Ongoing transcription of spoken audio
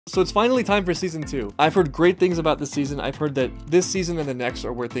So it's finally time for season 2. I've heard great things about this season. I've heard that this season and the next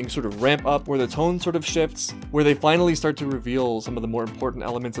are where things sort of ramp up, where the tone sort of shifts, where they finally start to reveal some of the more important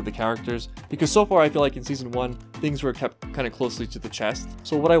elements of the characters. Because so far I feel like in season 1, things were kept kind of closely to the chest.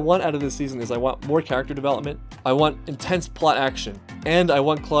 So what I want out of this season is I want more character development, I want intense plot action, and I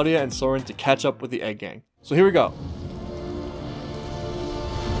want Claudia and Soren to catch up with the Egg Gang. So here we go.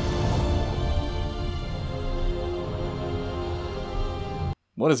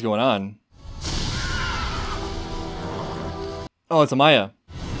 What is going on? Oh, it's Amaya.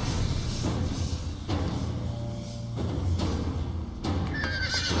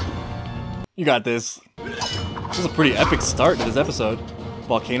 You got this. This is a pretty epic start to this episode.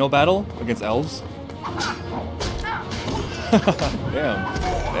 Volcano battle against elves. Damn.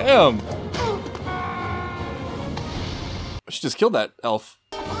 Damn. She just killed that elf.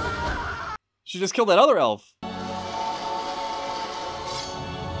 She just killed that other elf.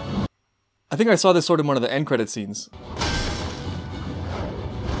 I think I saw this sword in one of the end credit scenes.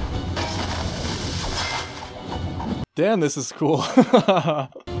 Damn, this is cool. But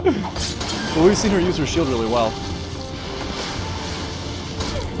we've seen her use her shield really well.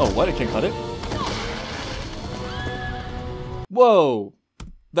 Oh, what? It can't cut it? Whoa!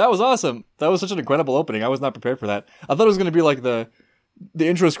 That was awesome! That was such an incredible opening. I was not prepared for that. I thought it was gonna be like the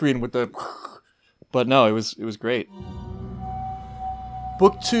intro screen with the... But no, it was great.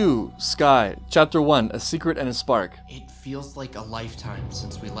 Book 2, Sky, Chapter 1, A Secret and a Spark. It feels like a lifetime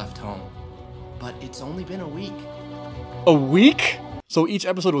since we left home, but it's only been a week. A week? So each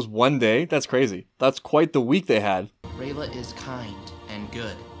episode was 1 day? That's crazy. That's quite the week they had. Rayla is kind and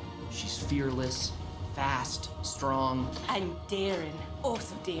good. She's fearless, fast, strong. And daring.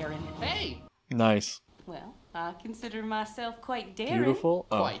 Also daring. Hey! Nice. Well, I consider myself quite daring. Beautiful?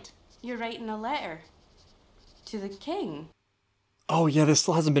 Oh. Quite. You're writing a letter. To the king. Oh yeah, this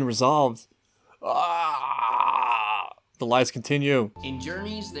still hasn't been resolved. Ah, the lies continue. In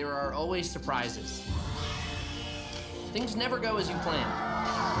journeys, there are always surprises. Things never go as you plan.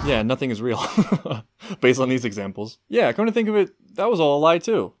 Yeah, nothing is real. Based on these examples. Yeah, come to think of it, that was all a lie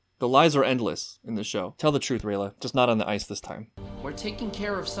too. The lies are endless in this show. Tell the truth, Rayla. Just not on the ice this time. We're taking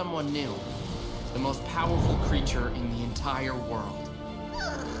care of someone new. The most powerful creature in the entire world.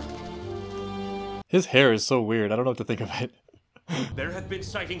 His hair is so weird. I don't know what to think of it. There have been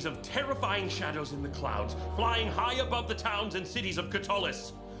sightings of terrifying shadows in the clouds, flying high above the towns and cities of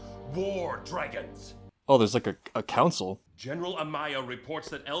Catullus. War dragons. Oh, there's like a council. General Amaya reports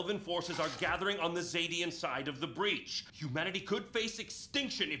that elven forces are gathering on the Zadian side of the breach. Humanity could face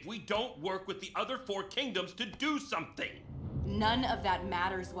extinction if we don't work with the other 4 kingdoms to do something. None of that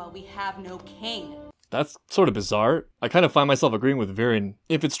matters while we have no king. That's sort of bizarre. I kind of find myself agreeing with Viren.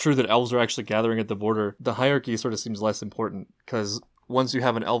 If it's true that elves are actually gathering at the border, the hierarchy sort of seems less important, because once you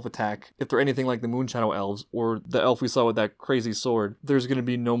have an elf attack, if they're anything like the Moon Shadow elves, or the elf we saw with that crazy sword, there's going to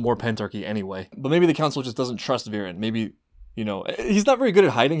be no more pentarchy anyway. But maybe the council just doesn't trust Viren. Maybe, you know, he's not very good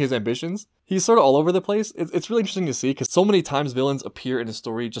at hiding his ambitions. He's sort of all over the place. It's really interesting to see, because so many times villains appear in a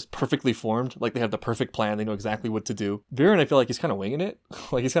story just perfectly formed, like they have the perfect plan, they know exactly what to do. Viren, I feel like he's kind of winging it.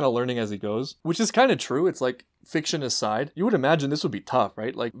 Like he's kind of learning as he goes, which is kind of true. It's like, fiction aside, you would imagine this would be tough,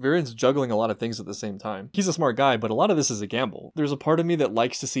 right? Like Viren's juggling a lot of things at the same time. He's a smart guy, but a lot of this is a gamble. There's a part of me that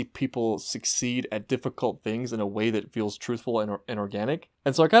likes to see people succeed at difficult things in a way that feels truthful and organic.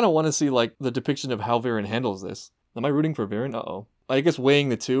 And so I kind of want to see like the depiction of how Viren handles this. Am I rooting for Viren? Uh-oh. I guess weighing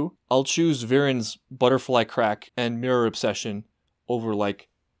the two, I'll choose Viren's butterfly crack and mirror obsession over like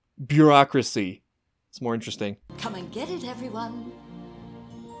bureaucracy. It's more interesting. Come and get it, everyone.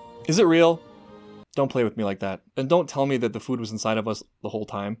 Is it real? Don't play with me like that. And don't tell me that the food was inside of us the whole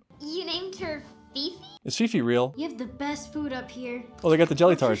time. You named her Fifi? Is Fifi real? You have the best food up here. Oh, they got the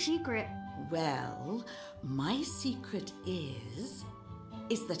jelly What's your tarts. secret? Well, my secret is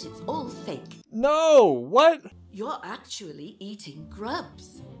that it's all fake. No! What? You're actually eating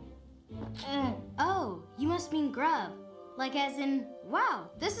grubs. Oh, you must mean grub. Like as in, wow,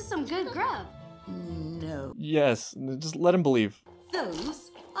 this is some good grub. No, Yes, just let him believe.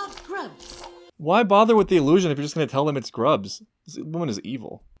 those are grubs. Why bother with the illusion if you're just gonna tell them it's grubs? This woman is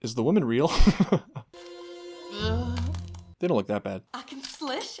evil. Is the woman real? They don't look that bad. I can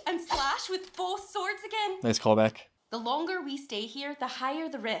slish and slash with both swords again. Nice callback. The longer we stay here, the higher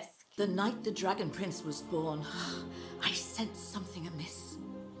the risk. The night the Dragon Prince was born, I sensed something amiss.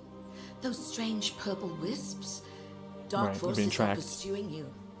 Those strange purple wisps. Dark Right, they're being forces are tracked. pursuing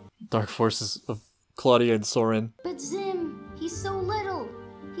you. Dark forces of Claudia and Soren. But Zim, he's so little.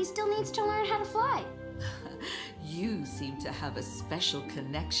 He still needs to learn how to fly. You seem to have a special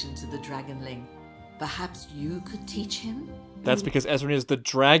connection to the Dragonling. Perhaps you could teach him? That's because Ezrin is the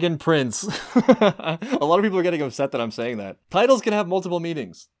Dragon Prince. A lot of people are getting upset that I'm saying that. Titles can have multiple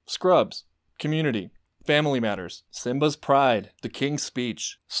meanings. Scrubs, community, family matters, Simba's pride, the King's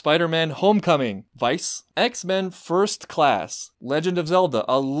speech, Spider-Man Homecoming, Vice, X-Men First Class, Legend of Zelda,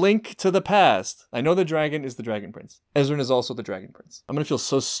 A Link to the Past. I know the dragon is the Dragon Prince. Ezrin is also the Dragon Prince. I'm gonna feel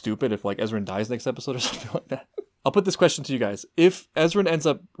so stupid if like Ezrin dies next episode or something like that. I'll put this question to you guys. If Ezrin ends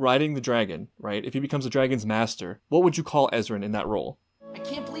up riding the dragon, right? If he becomes the dragon's master, what would you call Ezrin in that role? I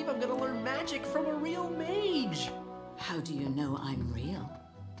can't believe I'm gonna learn magic from a real mage. How do you know I'm real?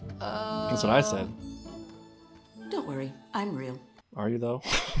 That's what I said. Don't worry, I'm real. Are you though?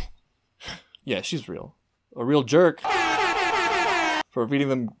 Yeah, she's real. A real jerk. For feeding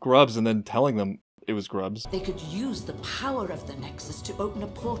them grubs and then telling them it was grubs. They could use the power of the Nexus to open a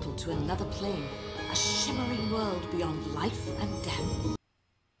portal to another plane. A shimmering world beyond life and death.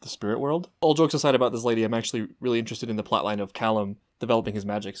 The spirit world? All jokes aside about this lady, I'm actually really interested in the plotline of Callum developing his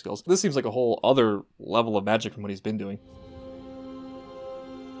magic skills. This seems like a whole other level of magic from what he's been doing.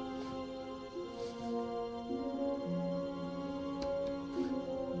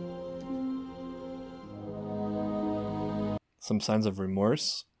 Some signs of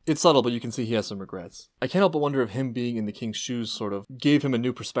remorse. It's subtle, but you can see he has some regrets. I can't help but wonder if him being in the king's shoes sort of gave him a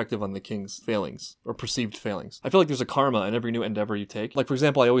new perspective on the king's failings, or perceived failings. I feel like there's a karma in every new endeavor you take. Like, for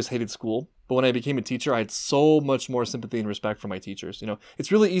example, I always hated school, but when I became a teacher, I had so much more sympathy and respect for my teachers. You know,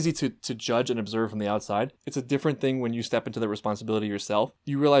 it's really easy to judge and observe from the outside. It's a different thing when you step into the responsibility yourself.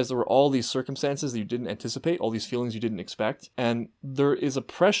 You realize there were all these circumstances that you didn't anticipate, all these feelings you didn't expect, and there is a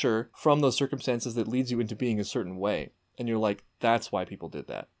pressure from those circumstances that leads you into being a certain way. And you're like, that's why people did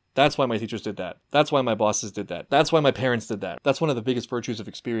that. That's why my teachers did that. That's why my bosses did that. That's why my parents did that. That's one of the biggest virtues of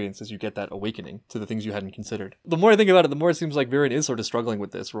experience, is you get that awakening to the things you hadn't considered. The more I think about it, the more it seems like Viren is sort of struggling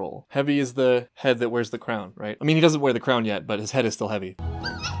with this role. Heavy is the head that wears the crown, right? I mean, he doesn't wear the crown yet, but his head is still heavy.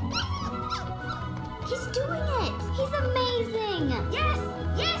 He's doing it! He's amazing! Yes!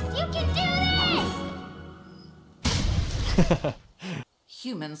 Yes, you can do this!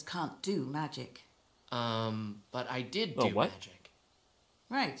 Humans can't do magic. But I did Oh, do what? magic.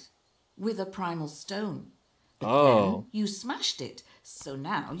 Right. With a primal stone. But Oh. then you smashed it. So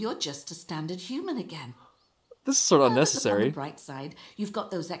now you're just a standard human again. This is sort of But on unnecessary. the bright side, you've got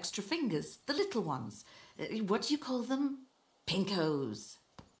those extra fingers, the little ones. What do you call them? Pinkos.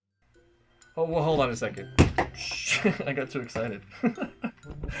 Oh, well, hold on a second. I got too excited.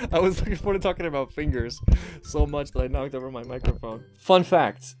 I was looking forward to talking about fingers so much that I knocked over my microphone. Fun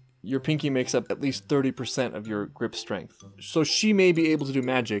fact. Your pinky makes up at least 30% of your grip strength. So she may be able to do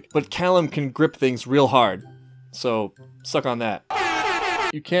magic, but Callum can grip things real hard. So, suck on that.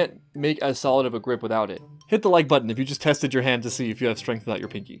 You can't make as solid of a grip without it. Hit the like button if you just tested your hand to see if you have strength without your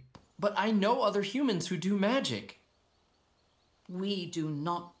pinky. But I know other humans who do magic. We do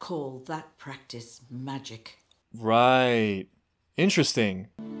not call that practice magic. Right. Interesting.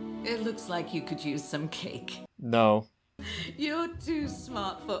 It looks like you could use some cake. No. You're too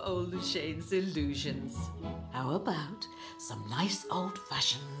smart for old Shane's illusions. How about some nice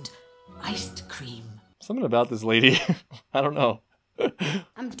old-fashioned iced cream? Something about this lady. I don't know.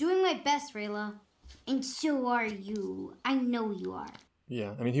 I'm doing my best, Rayla. And so are you. I know you are.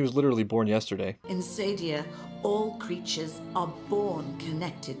 Yeah, I mean, he was literally born yesterday. In Sadia, all creatures are born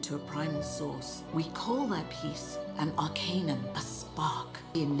connected to a primal source. We call that piece an arcanum, a spark.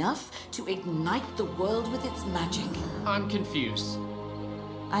 Enough to ignite the world with its magic. I'm confused.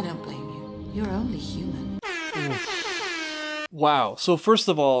 I don't blame you. You're only human. Wow. So first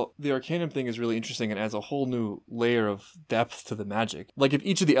of all, the Arcanum thing is really interesting and adds a whole new layer of depth to the magic. Like if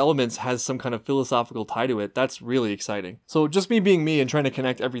each of the elements has some kind of philosophical tie to it, that's really exciting. So just me being me and trying to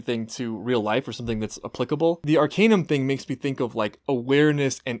connect everything to real life or something that's applicable, the Arcanum thing makes me think of like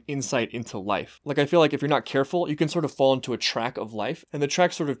awareness and insight into life. Like I feel like if you're not careful, you can sort of fall into a track of life, and the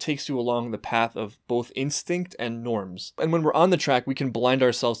track sort of takes you along the path of both instinct and norms. And when we're on the track, we can blind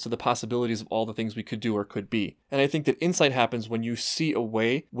ourselves to the possibilities of all the things we could do or could be. And I think that insight happens when you see a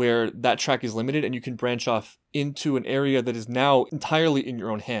way where that track is limited and you can branch off into an area that is now entirely in your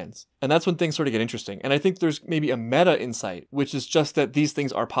own hands. And that's when things sort of get interesting. And I think there's maybe a meta insight, which is just that these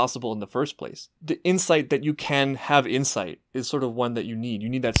things are possible in the first place. The insight that you can have insight is sort of one that you need. You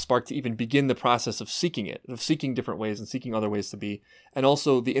need that spark to even begin the process of seeking it, of seeking different ways and seeking other ways to be. And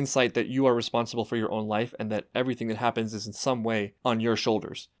also the insight that you are responsible for your own life and that everything that happens is in some way on your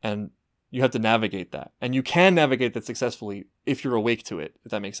shoulders. And you have to navigate that. And you can navigate that successfully if you're awake to it,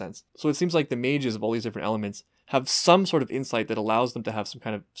 if that makes sense. So it seems like the mages of all these different elements have some sort of insight that allows them to have some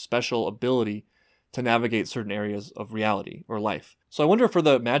kind of special ability to navigate certain areas of reality or life. So I wonder for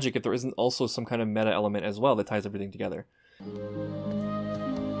the magic if there isn't also some kind of meta element as well that ties everything together.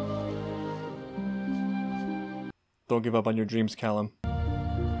 Don't give up on your dreams, Callum.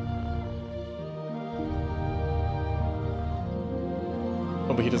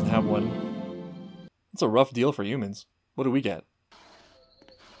 Oh, but he doesn't have one. It's a rough deal for humans. What do we get?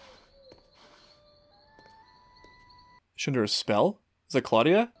 Is she under a spell? Is that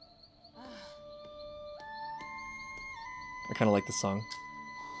Claudia? I kind of like this song.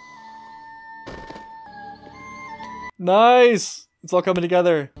 Nice! It's all coming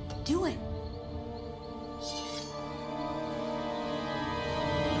together. Do it.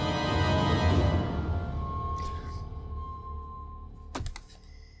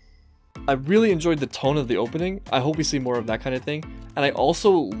 I really enjoyed the tone of the opening. I hope we see more of that kind of thing. And I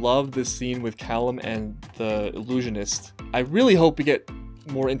also love this scene with Callum and the illusionist. I really hope we get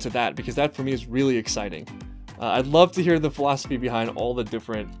more into that because that for me is really exciting. I'd love to hear the philosophy behind all the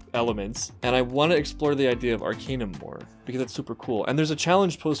different elements, and I want to explore the idea of Arcanum more, because that's super cool. And there's a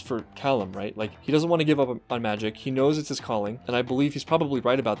challenge post for Callum, right? Like, he doesn't want to give up on magic, he knows it's his calling, and I believe he's probably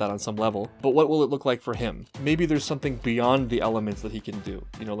right about that on some level, but what will it look like for him? Maybe there's something beyond the elements that he can do,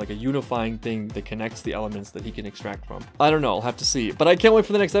 you know, like a unifying thing that connects the elements that he can extract from. I don't know, I'll have to see. But I can't wait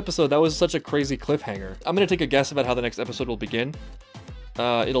for the next episode. That was such a crazy cliffhanger. I'm going to take a guess about how the next episode will begin.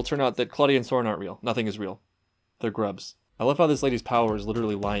 It'll turn out that Claudia and Soren aren't real. Nothing is real. They're grubs. I love how this lady's power is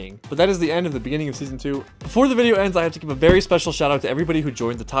literally lying. But that is the end of the beginning of season 2. Before the video ends, I have to give a very special shout out to everybody who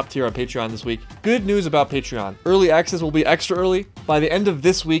joined the top tier on Patreon this week. Good news about Patreon. Early access will be extra early. By the end of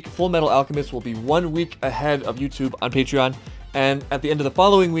this week, Full Metal Alchemist will be 1 week ahead of YouTube on Patreon. And at the end of the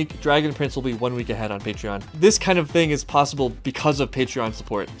following week, Dragon Prince will be 1 week ahead on Patreon. This kind of thing is possible because of Patreon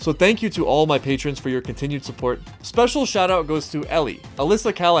support. So thank you to all my patrons for your continued support. Special shout out goes to Ellie,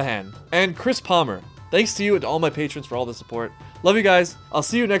 Alyssa Callahan, and Chris Palmer. Thanks to you and to all my patrons for all the support. Love you guys. I'll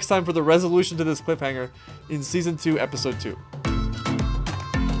see you next time for the resolution to this cliffhanger in Season 2, Episode 2.